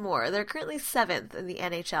much more. They're currently 7th in the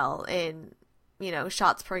NHL in,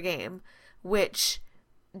 shots per game, which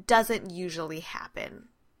doesn't usually happen.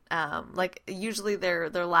 Usually their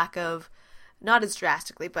lack of, not as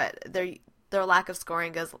drastically, but their lack of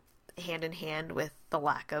scoring goes hand in hand with the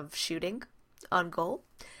lack of shooting on goal.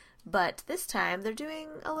 But this time they're doing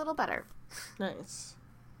a little better. Nice.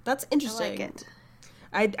 That's interesting. I like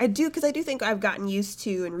it. I do, because I do think I've gotten used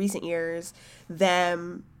to, in recent years,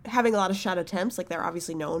 them having a lot of shot attempts. Like, they're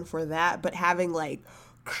obviously known for that, but having, like,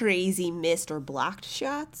 crazy missed or blocked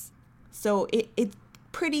shots. So it's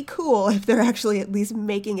pretty cool if they're actually at least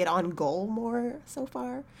making it on goal more so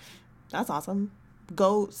far. That's awesome.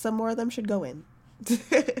 Some more of them should go in.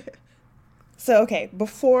 So, okay,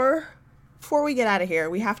 before we get out of here,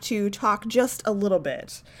 we have to talk just a little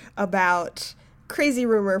bit about crazy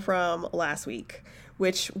rumor from last week,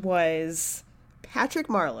 which was Patrick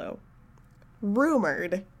Marleau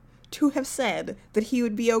rumored to have said that he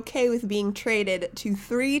would be okay with being traded to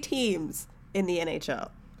 3 teams in the NHL.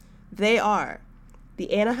 They are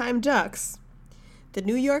the Anaheim Ducks, the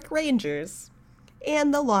New York Rangers,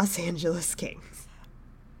 and the Los Angeles Kings.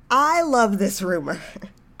 I love this rumor.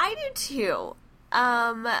 I do too.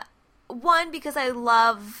 One, because I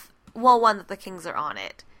love, one, that the Kings are on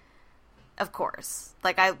it. Of course.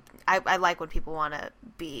 Like, I like when people want to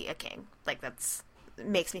be a king. Like, it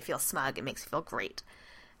makes me feel smug. It makes me feel great.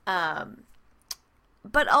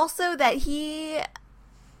 But also that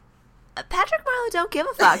Patrick Marleau don't give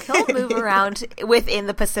a fuck. He'll move around within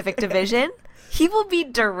the Pacific Division. He will be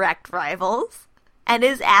direct rivals and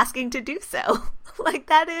is asking to do so. Like,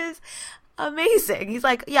 that is amazing. He's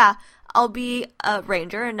like, yeah, I'll be a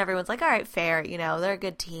Ranger, and everyone's like, all right, fair, they're a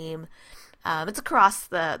good team. It's across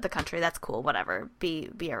the country. That's cool. Whatever. Be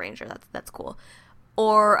a Ranger. That's cool.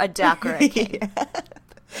 Or a Duck or a King.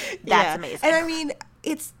 That's amazing. And I mean,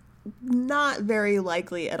 not very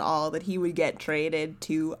likely at all that he would get traded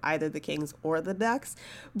to either the Kings or the Ducks.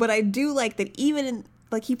 But I do like that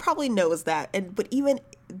he probably knows that, but even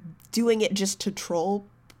doing it just to troll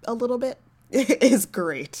a little bit is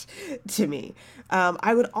great to me.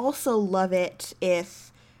 I would also love it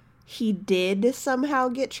if he did somehow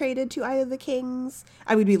get traded to either the Kings.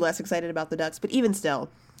 I would be less excited about the Ducks, but even still,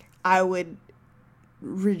 I would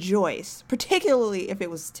rejoice, particularly if it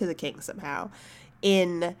was to the Kings somehow,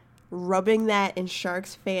 in rubbing that in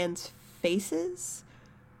Sharks fans' faces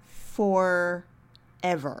forever.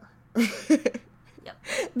 Yep.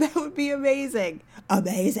 That would be amazing.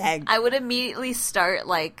 Amazing. I would immediately start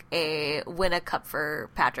like a win a cup for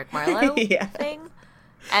Patrick Marleau Yeah. thing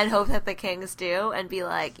and hope that the Kings do and be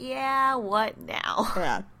like, yeah, what now?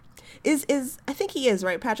 Yeah. I think he is,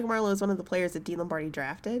 right? Patrick Marleau is one of the players that Dean Lombardi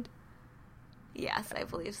drafted. Yes, I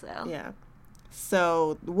believe so. Yeah.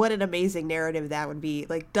 So what an amazing narrative that would be.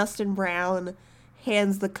 Like, Dustin Brown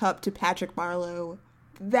hands the cup to Patrick Marleau.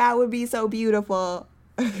 That would be so beautiful.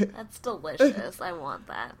 That's delicious. I want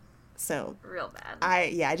that. So Real bad.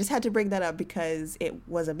 I just had to bring that up because it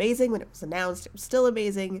was amazing when it was announced. It was still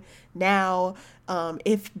amazing now.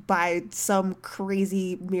 If by some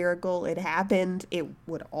crazy miracle it happened, it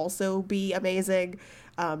would also be amazing.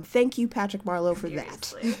 Thank you, Patrick Marleau, for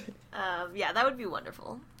Seriously. that. Yeah, that would be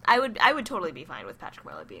wonderful. I would totally be fine with Patrick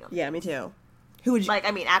Marleau being on the Yeah, me too. Who would you... like,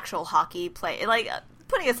 I mean, actual hockey play, like,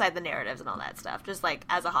 putting aside the narratives and all that stuff, just, like,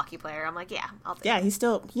 as a hockey player, I'm like, yeah, I'll take it. Yeah, he's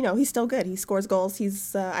still good. He scores goals.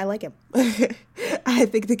 I like him. I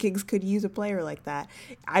think the Kings could use a player like that.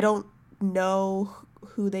 I don't know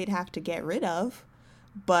who they'd have to get rid of,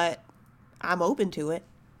 but I'm open to it.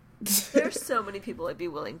 There's so many people I'd be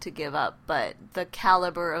willing to give up, but the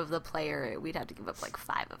caliber of the player, we'd have to give up, like,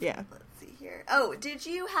 5 of them. Yeah. Let's see here. Oh, did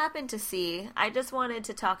you happen to see, I just wanted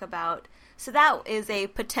to talk about, so that is a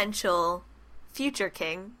potential future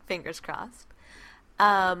king, fingers crossed.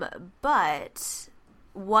 But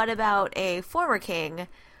what about a former king,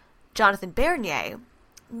 Jonathan Bernier,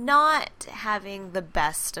 not having the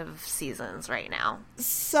best of seasons right now?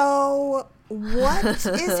 So, what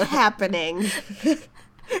is happening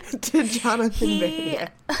to Jonathan Bernier?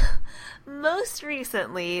 Most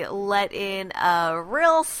recently let in a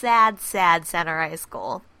real sad center ice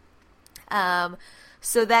goal.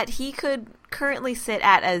 So that he could currently sit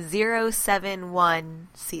at a 0-7-1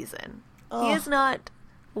 season. Oh. He has not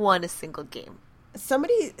won a single game.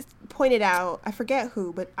 Somebody pointed out, I forget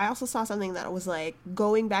who, but I also saw something that was like,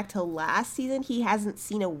 going back to last season, he hasn't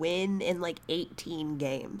seen a win in like 18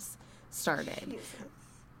 games started. Jesus.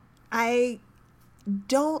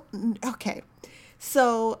 Okay.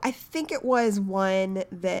 So I think it was one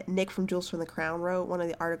that Nick from Jules from the Crown wrote, one of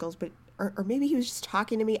the articles, but or maybe he was just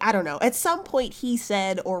talking to me. I don't know. At some point he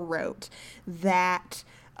said or wrote that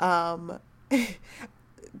backup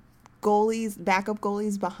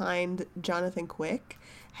goalies behind Jonathan Quick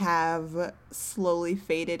have slowly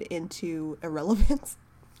faded into irrelevance.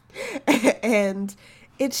 And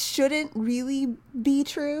it shouldn't really be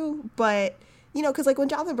true, but you know, because like when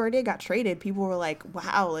Jonathan Bernier got traded, people were like,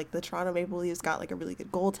 wow, like the Toronto Maple Leafs got like a really good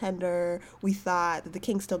goaltender. We thought that the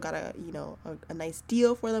Kings still got a nice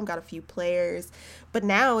deal for them, got a few players. But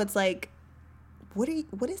now it's like, what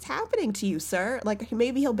is happening to you, sir? Like,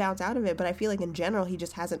 maybe he'll bounce out of it, but I feel like in general, he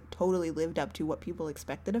just hasn't totally lived up to what people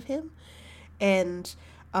expected of him. And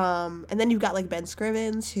then you've got like Ben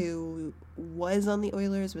Scrivens, who was on the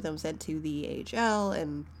Oilers, but then was sent to the AHL,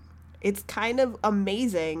 and it's kind of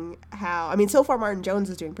amazing how, I mean, so far Martin Jones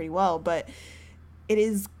is doing pretty well, but it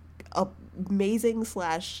is amazing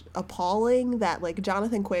 / appalling that like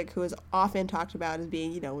Jonathan Quick, who is often talked about as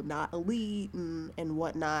being, you know, not elite and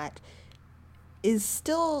whatnot, is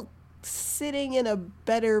still sitting in a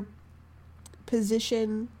better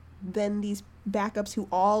position than these backups who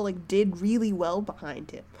all like did really well behind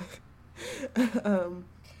him.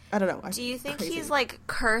 I don't know. Do you think crazy. he's like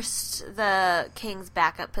cursed the Kings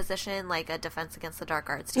backup position like a Defense Against the Dark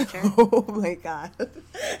Arts teacher? Oh my god,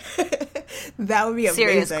 that would be amazing.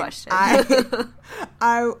 Serious question.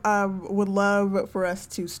 I would love for us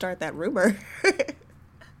to start that rumor.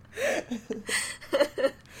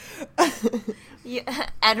 Yeah,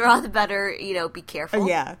 Enroth better, be careful.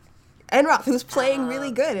 Yeah, Enroth, who's playing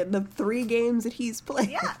really good in the 3 games that he's played.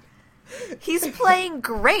 Yeah, he's playing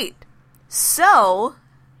great. So,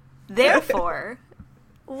 therefore,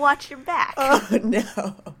 watch your back. Oh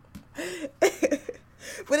no.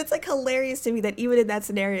 But it's like hilarious to me that even in that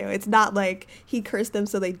scenario, it's not like he cursed them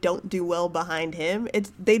so they don't do well behind him.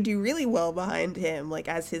 It's they do really well behind him, like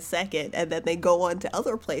as his second, and then they go on to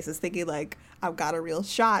other places thinking like, I've got a real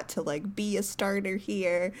shot to like be a starter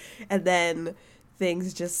here, and then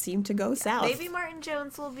things just seem to go south. Maybe Martin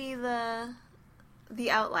Jones will be the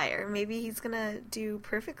outlier. Maybe he's gonna do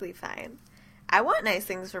perfectly fine. I want nice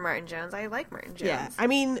things for Martin Jones. I like Martin Jones. Yeah, I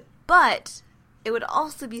mean, but it would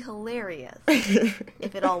also be hilarious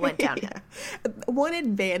if it all went downhill. Yeah. One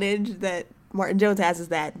advantage that Martin Jones has is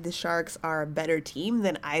that the Sharks are a better team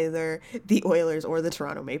than either the Oilers or the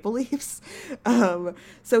Toronto Maple Leafs.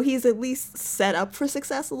 So he's at least set up for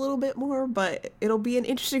success a little bit more, but it'll be an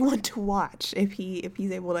interesting one to watch if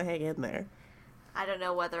he's able to hang in there. I don't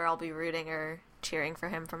know whether I'll be rooting or cheering for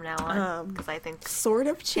him from now on, because I think sort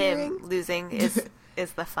of cheering. Him losing is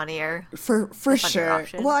the funnier for sure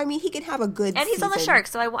option. Well, I mean, he could have a good and he's season. On the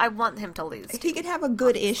Sharks, so I want him to lose. He could have a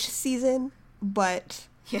good-ish season, but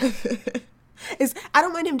yeah. I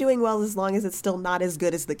don't mind him doing well as long as it's still not as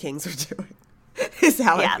good as the Kings are doing. Is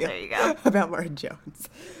how I feel there you go. about Martin Jones.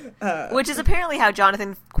 Which is apparently how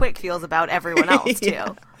Jonathan Quick feels about everyone else,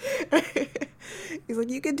 too. He's like,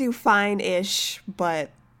 you could do fine-ish,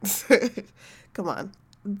 but come on.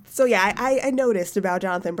 So yeah, I noticed about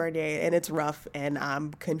Jonathan Bernier, and it's rough, and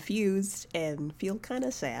I'm confused and feel kind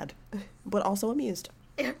of sad, but also amused.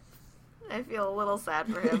 Yeah. I feel a little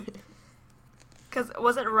sad for him. Because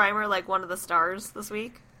wasn't Reimer like one of the stars this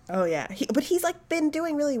week? Oh yeah, but he's like been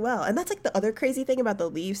doing really well, and that's like the other crazy thing about the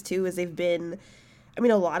Leafs too is they've been. I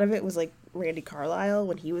mean, a lot of it was like Randy Carlyle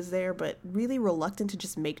when he was there, but really reluctant to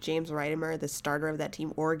just make James Reimer the starter of that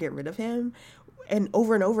team or get rid of him. And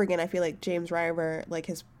over again, I feel like James Reimer like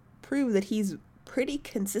has proved that he's pretty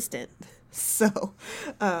consistent. So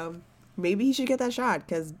maybe he should get that shot,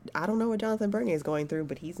 because I don't know what Jonathan Bernier is going through,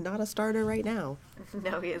 but he's not a starter right now.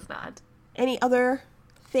 No, he is not. Any other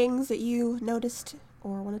things that you noticed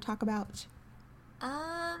or want to talk about?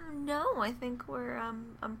 No, I think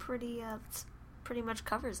I'm pretty, pretty much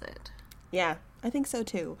covers it. Yeah, I think so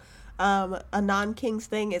too. A non-Kings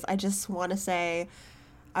thing is I just want to say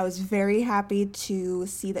I was very happy to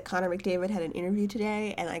see that Connor McDavid had an interview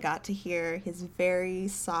today, and I got to hear his very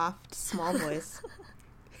soft, small voice.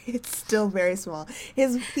 It's still very small.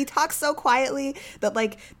 He talks so quietly that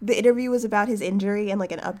like the interview was about his injury and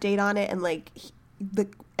like an update on it, and like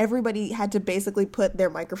everybody had to basically put their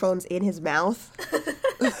microphones in his mouth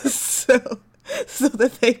so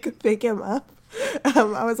that they could pick him up.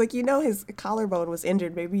 I was like, his collarbone was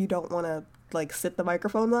injured. Maybe you don't want to like sit the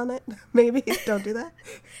microphones on it. Maybe don't do that.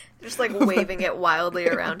 Just like waving it wildly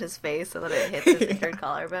around his face so that it hits his injured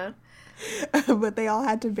collarbone. But they all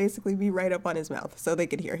had to basically be right up on his mouth so they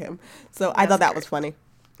could hear him. So I thought that was funny.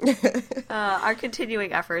 Our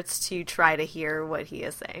continuing efforts to try to hear what he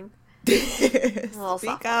is saying.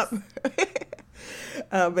 Speak up.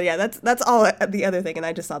 But yeah, that's all the other thing, and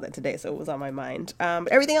I just saw that today, so it was on my mind. But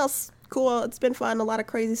everything else, cool. It's been fun. A lot of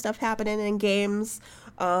crazy stuff happening in games.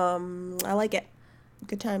 I like it.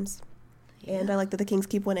 Good times. Yeah. And I like that the Kings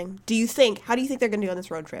keep winning. How do you think they're going to do on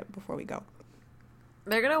this road trip before we go?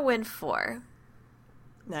 They're going to win 4.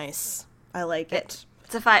 Nice. I like it.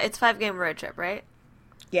 It's a 5-game road trip, right?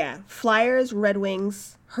 Yeah. Flyers, Red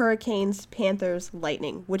Wings, Hurricanes, Panthers,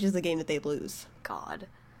 Lightning, which is the game that they lose. God.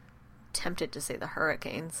 Tempted to say the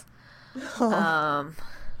Hurricanes. Oh.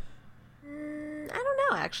 I don't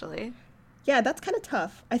know, actually. Yeah, that's kind of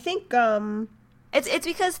tough. I think it's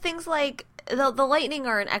because things like the Lightning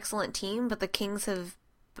are an excellent team, but the Kings have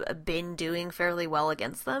been doing fairly well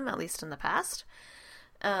against them, at least in the past.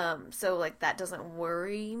 So like that doesn't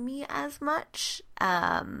worry me as much.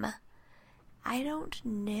 I don't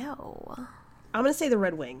know. I'm gonna say the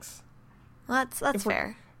Red Wings. Well, that's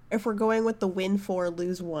fair. If we're going with the win 4,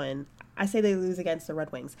 lose 1, I say they lose against the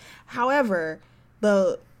Red Wings. However,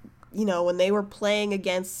 when they were playing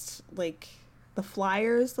against like the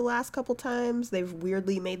Flyers the last couple times, they've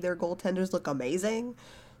weirdly made their goaltenders look amazing.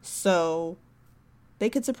 So they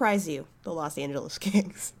could surprise you, the Los Angeles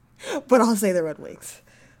Kings. But I'll say the Red Wings.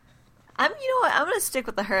 You know what? I'm going to stick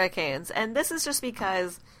with the Hurricanes. And this is just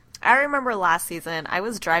because I remember last season I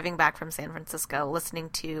was driving back from San Francisco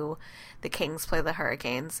listening to the Kings play the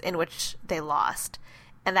Hurricanes, in which they lost.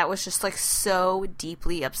 And that was just like so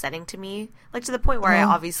deeply upsetting to me. Like to the point where I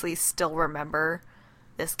obviously still remember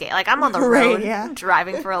this game. Like I'm on the road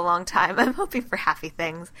driving for a long time. I'm hoping for happy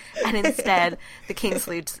things. And instead the Kings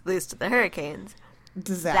lose to the Hurricanes.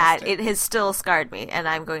 Disaster. That it has still scarred me, and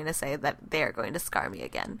I'm going to say that they are going to scar me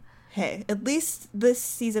again. Hey, at least this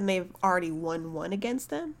season they've already won 1 against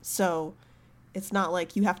them, so it's not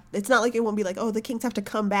like it's not like it won't be like, oh, the Kings have to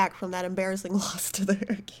come back from that embarrassing loss to the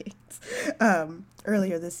Hurricanes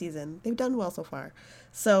earlier this season. They've done well so far,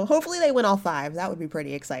 so hopefully they win all 5. That would be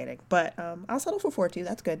pretty exciting. But I'll settle for 4 too.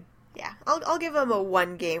 That's good. Yeah, I'll give them a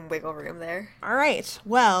 1-game wiggle room there. All right.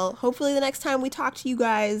 Well, hopefully the next time we talk to you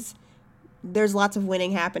guys, there's lots of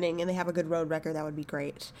winning happening and they have a good road record, that would be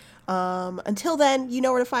great. Until then, you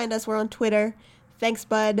know where to find us. We're on Twitter. Thanks,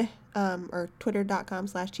 bud. Or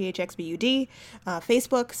twitter.com/THXBUD.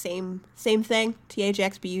 Facebook, same thing,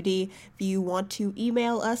 THXBUD. If you want to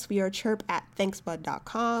email us, we are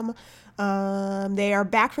chirp@thanksbud.com. They are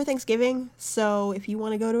back for Thanksgiving, so if you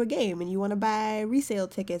want to go to a game and you want to buy resale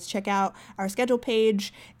tickets, check out our schedule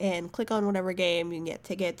page and click on whatever game. You can get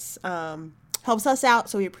tickets. Helps us out,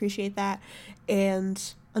 so we appreciate that. And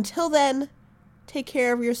until then, take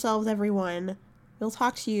care of yourselves, everyone. We'll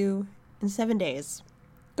talk to you in 7 days.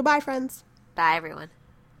 Goodbye, friends. Bye, everyone.